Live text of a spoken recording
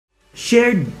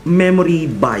shared memory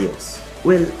BIOS.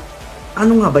 Well,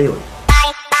 ano nga ba yun?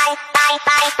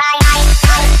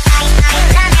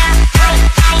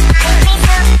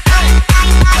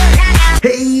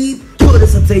 Hey!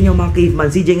 What's up sa inyo mga caveman?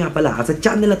 CJ nga pala. At sa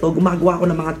channel na to, gumagawa ako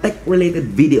ng mga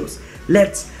tech-related videos.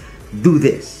 Let's do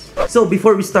this! So,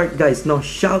 before we start guys, no,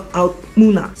 shout out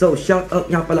muna. So, shout out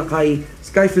nga pala kay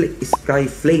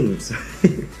Skyflames.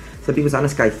 Sabi ko sana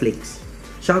Skyflakes.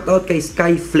 Shout out kay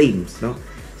Skyflames, no?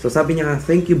 So, sabi niya,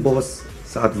 thank you boss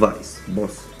sa advice.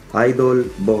 Boss, idol,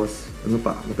 boss, ano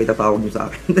pa itatawag niyo sa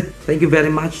akin? Thank you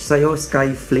very much sa'yo,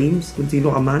 Skyflames. Kung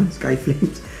sino ka man,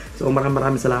 Skyflames. So,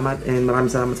 maraming salamat and maraming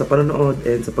salamat sa panonood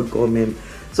and sa pag-comment.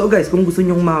 So, guys, kung gusto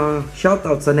nyong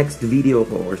ma-shoutout sa next video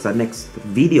ko or sa next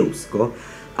videos ko,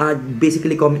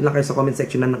 basically, comment lang kayo sa comment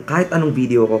section ng kahit anong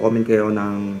video ko. Comment kayo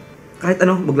ng kahit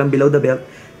ano, wag lang below the belt.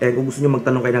 And kung gusto nyo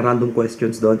magtanong kayo ng random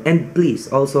questions doon. And please,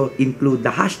 also include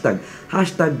the hashtag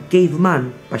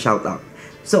Cavemann pa-shoutout.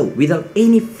 So, without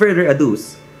any further ado,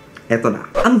 eto na.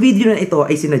 Ang video na ito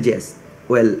ay sinuggest.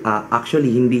 Well,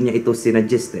 actually, hindi niya ito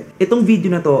sinuggest eh. Itong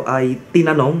video na to ay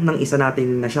tinanong ng isa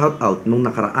nating na shoutout nung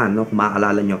nakaraan, no? Kung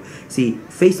maaalala nyo, si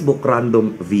Facebook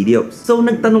Random Videos. So,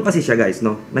 nagtanong kasi siya guys,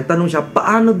 no? Nagtanong siya,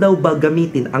 paano daw ba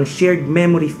gamitin ang shared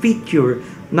memory feature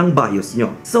ng BIOS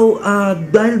nyo? So,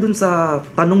 dahil dun sa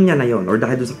tanong niya na yon or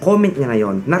dahil dun sa comment niya na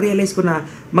yon, na-realize ko na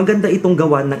maganda itong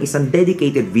gawan ng isang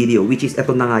dedicated video, which is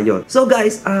eto na nga yun. So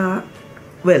guys,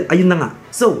 well, ayun na nga.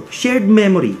 So, shared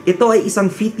memory, ito ay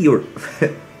isang feature.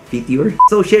 Feature?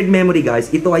 So, shared memory guys,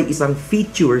 ito ay isang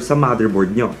feature sa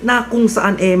motherboard nyo na kung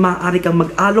saan maaari kang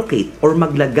mag-allocate or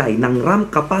maglagay ng RAM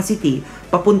capacity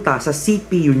papunta sa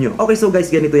CPU nyo. Okay, so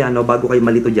guys, ganito yan, no? Bago kayo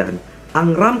malito dyan.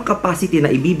 Ang RAM capacity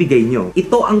na ibibigay nyo,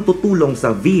 ito ang tutulong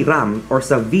sa VRam or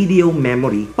sa video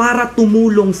memory para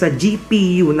tumulong sa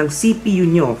GPU ng CPU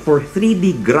nyo for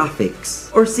 3D graphics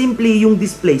or simply yung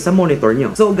display sa monitor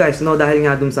nyo. So guys, no, dahil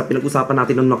nga dun sa pinag-usapan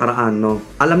natin nung nakaraan, no,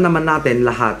 alam naman natin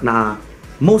lahat na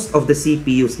most of the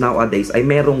CPUs nowadays ay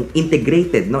merong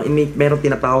integrated, no? Merong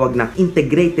tinatawag na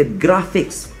integrated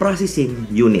graphics processing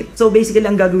unit. So basically,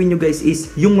 ang gagawin nyo guys is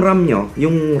yung RAM nyo,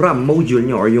 yung RAM module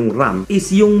nyo or yung RAM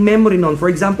is yung memory nun. For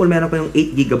example, meron kayong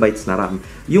 8GB na RAM.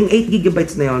 Yung 8GB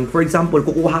na yon, for example,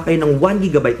 kukuha kayo ng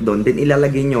 1GB doon, then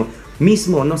ilalagay nyo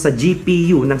mismo, no, sa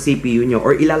GPU ng CPU nyo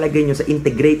or ilalagay nyo sa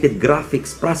integrated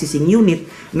graphics processing unit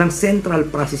ng central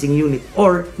processing unit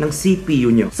or ng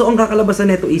CPU nyo. So ang kakalabasan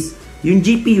nito is yung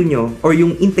GPU nyo or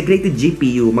yung integrated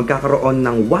GPU magkakaroon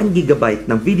ng 1GB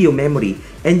ng video memory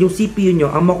and yung CPU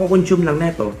nyo, ang makukonsume lang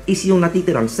neto is yung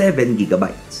natitirang 7GB.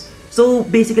 So,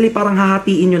 basically, parang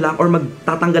hahatiin nyo lang or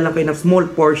magtatanggal lang kayo ng small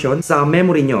portion sa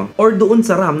memory nyo or doon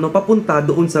sa RAM, no, papunta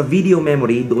doon sa video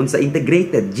memory, doon sa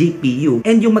integrated GPU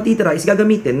and yung matitira is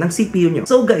gagamitin ng CPU nyo.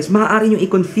 So guys, maaari nyo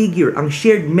i-configure ang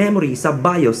shared memory sa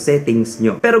BIOS settings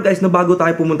nyo. Pero guys, no, bago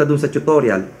tayo pumunta doon sa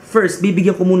tutorial, first,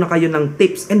 bibigyan ko muna kayo ng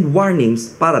tips and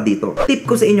warnings para dito. Tip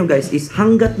ko sa inyo guys is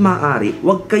hanggat maaari,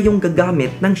 huwag kayong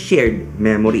gagamit ng shared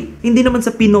memory. Hindi naman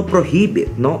sa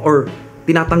pinoprohibit, no, or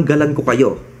tinatanggalan ko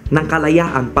kayo ng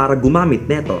kalayaan para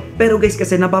gumamit neto. Pero guys,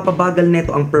 kasi napapabagal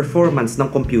neto ang performance ng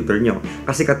computer nyo.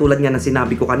 Kasi katulad nga ng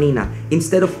sinabi ko kanina,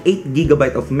 instead of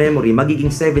 8GB of memory,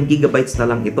 magiging 7GB na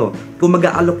lang ito. Kung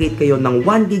mag-allocate kayo ng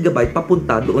 1GB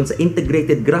papunta doon sa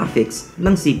integrated graphics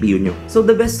ng CPU nyo. So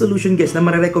the best solution guys na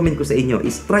marirecommend ko sa inyo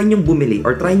is try nyong bumili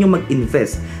or try nyong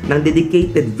mag-invest ng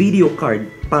dedicated video card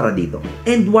para dito.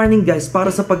 And warning guys, para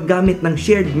sa paggamit ng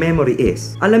shared memory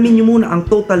is, alamin nyo muna ang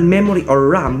total memory or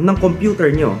RAM ng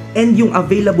computer nyo and yung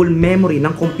available memory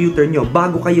ng computer nyo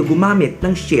bago kayo gumamit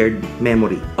ng shared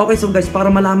memory. Okay, so guys,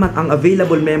 para malaman ang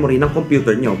available memory ng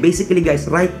computer nyo, basically guys,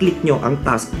 right-click nyo ang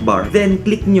taskbar. Then,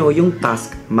 click nyo yung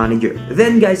task manager.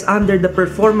 Then guys, under the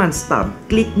performance tab,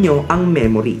 click nyo ang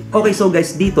memory. Okay, so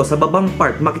guys, dito sa babang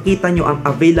part, makikita nyo ang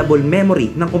available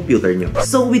memory ng computer nyo.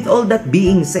 So with all that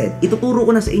being said, ituturo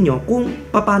ko na sa inyo kung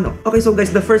paano. Okay, so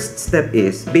guys, the first step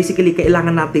is basically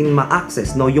kailangan nating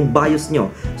ma-access, no, yung BIOS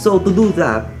nyo. So to do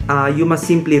that, you must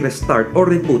simply restart or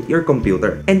reboot your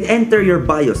computer and enter your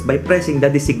BIOS by pressing the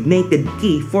designated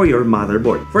key for your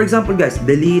motherboard. For example guys,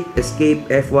 delete, escape,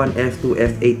 F1, F2,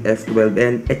 F8, F12,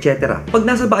 and etc. Pag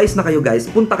nasa BIOS na kayo guys,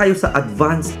 punta kayo sa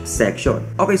advanced section.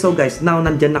 Okay, so guys, now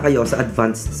nandyan na kayo sa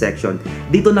advanced section.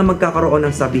 Dito na magkakaroon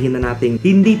ng sabihin na nating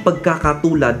hindi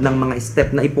pagkakatulad ng mga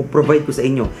step na ipoprovide ko sa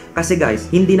inyo. Kasi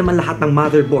guys, hindi naman lahat ng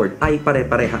motherboard ay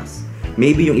pare-parehas.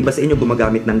 Maybe yung iba sa inyo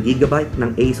gumagamit ng Gigabyte,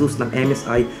 ng Asus, ng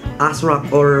MSI, ASRock,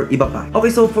 or iba pa.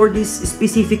 Okay, so for this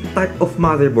specific type of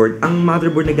motherboard, ang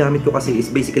motherboard na gamit ko kasi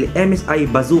is basically MSI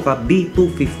Bazooka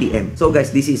B250M. So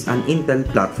guys, this is an Intel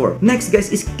platform. Next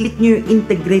guys is click nyo yung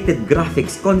integrated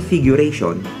graphics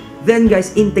configuration. Then guys,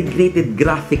 integrated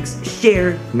graphics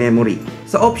share memory.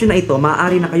 Sa option na ito,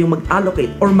 maaari na kayong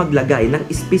mag-allocate or maglagay ng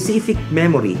specific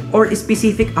memory or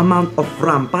specific amount of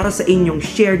RAM para sa inyong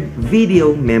shared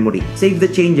video memory. Save the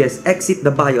changes, exit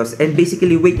the BIOS, and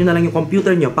basically wait nyo na lang yung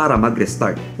computer nyo para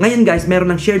mag-restart. Ngayon guys,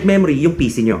 meron ng shared memory yung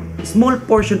PC nyo. Small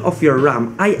portion of your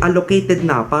RAM ay allocated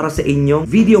na para sa inyong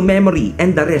video memory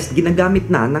and the rest ginagamit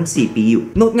na ng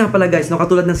CPU. Note nga pala guys, no,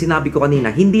 katulad ng sinabi ko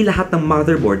kanina, hindi lahat ng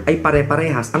motherboard ay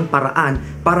pare-parehas ang paraan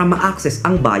para ma-access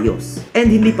ang BIOS. And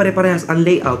hindi pare-parehas ang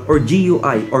layout or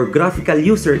GUI or graphical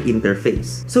user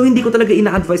interface. So hindi ko talaga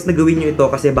ina-advise na gawin nyo ito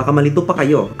kasi baka malito pa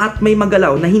kayo at may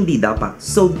magalaw na hindi dapat.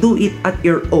 So do it at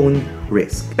your own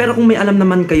risk. Pero kung may alam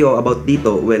naman kayo about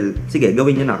dito, well, sige,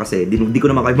 gawin nyo na kasi di ko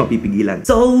naman kayo mapipigilan.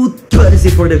 So, that is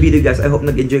it for the video guys. I hope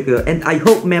nag-enjoy kayo and I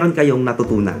hope meron kayong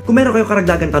natutunan. Kung meron kayong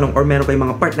karagdagan tanong or meron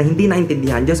kayong mga part na hindi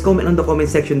naintindihan, just comment on the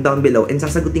comment section down below and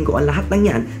sasagutin ko ang lahat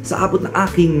ng yan sa abot na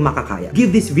aking makakaya.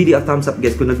 Give this video a thumbs up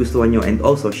guys kung nagustuhan nyo and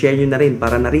also share nyo na rin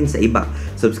para na rin sa iba.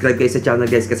 Subscribe kayo sa channel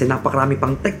guys kasi napakarami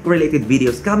pang tech-related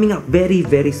videos coming up very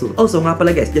soon. Also nga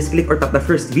pala guys, just click or tap the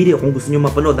first video kung gusto nyo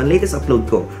mapanood ang latest upload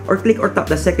ko or click or tap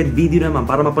the second video naman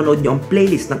para mapanood nyo ang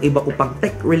playlist ng iba ko pang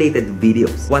tech-related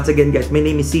videos. Once again guys, my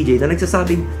name is CJ na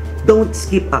nagsasabing, don't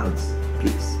skip ads,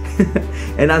 please.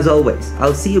 And as always,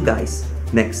 I'll see you guys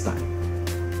next time.